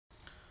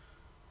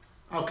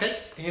Okay,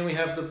 here we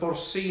have the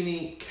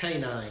Borsini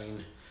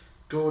K9.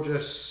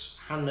 Gorgeous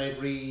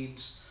handmade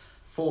reeds,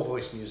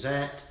 4-voice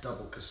musette,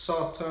 double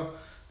cassotto.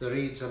 The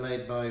reeds are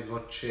made by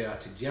Accordion,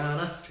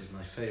 which is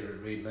my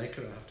favourite reed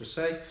maker, I have to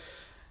say.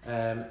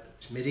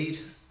 It's midied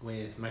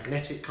with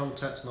magnetic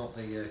contacts, not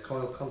the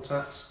coil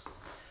contacts.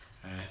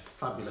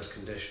 Fabulous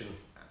condition,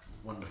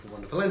 wonderful,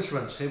 wonderful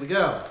instrument. Here we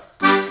go.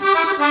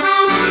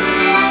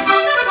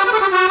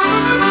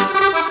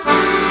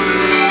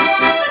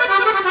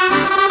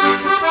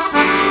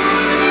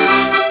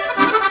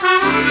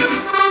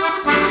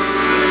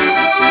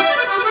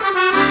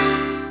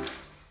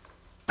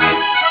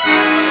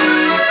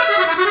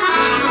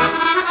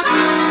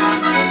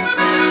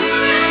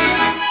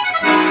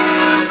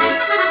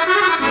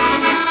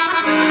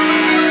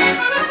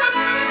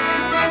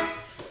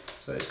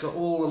 So it's got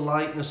all the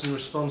lightness and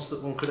response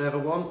that one could ever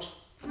want.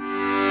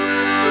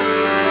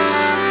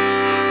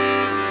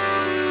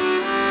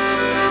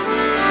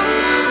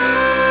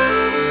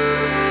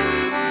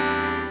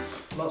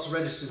 Lots of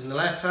registers in the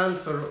left hand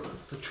for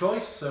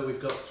choice, so we've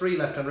got 3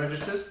 left hand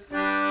registers.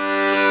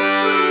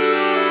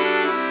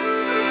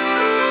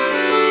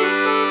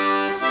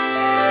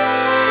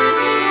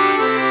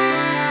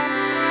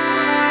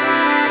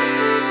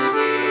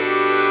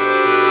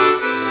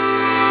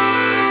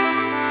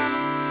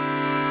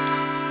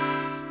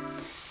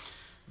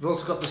 We've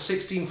also got the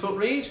 16-foot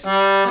reed.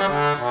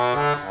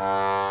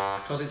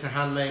 Because it's a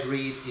handmade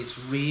reed, it's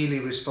really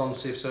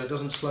responsive, so it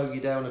doesn't slow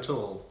you down at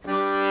all.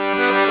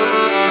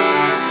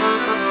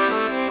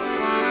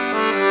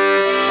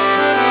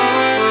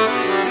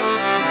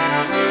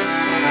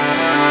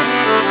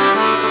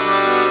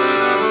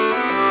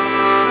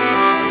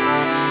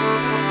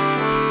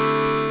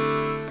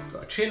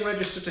 Got a chin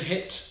register to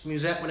hit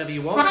musette whenever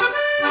you want.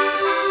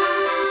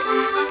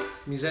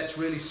 Musette's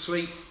really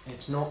sweet,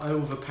 it's not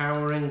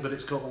overpowering, but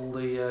it's got all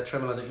the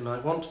tremolo that you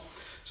might want.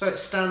 So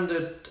it's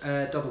standard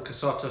double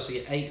cassotto, so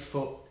your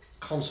 8-foot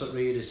concert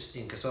reed is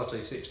in cassotto,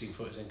 your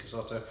 16-foot is in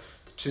cassotto.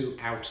 The 2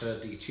 outer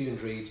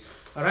detuned reeds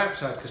are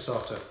outside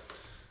cassotto.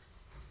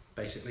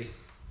 Basically,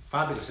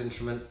 fabulous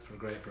instrument for a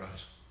great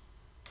price.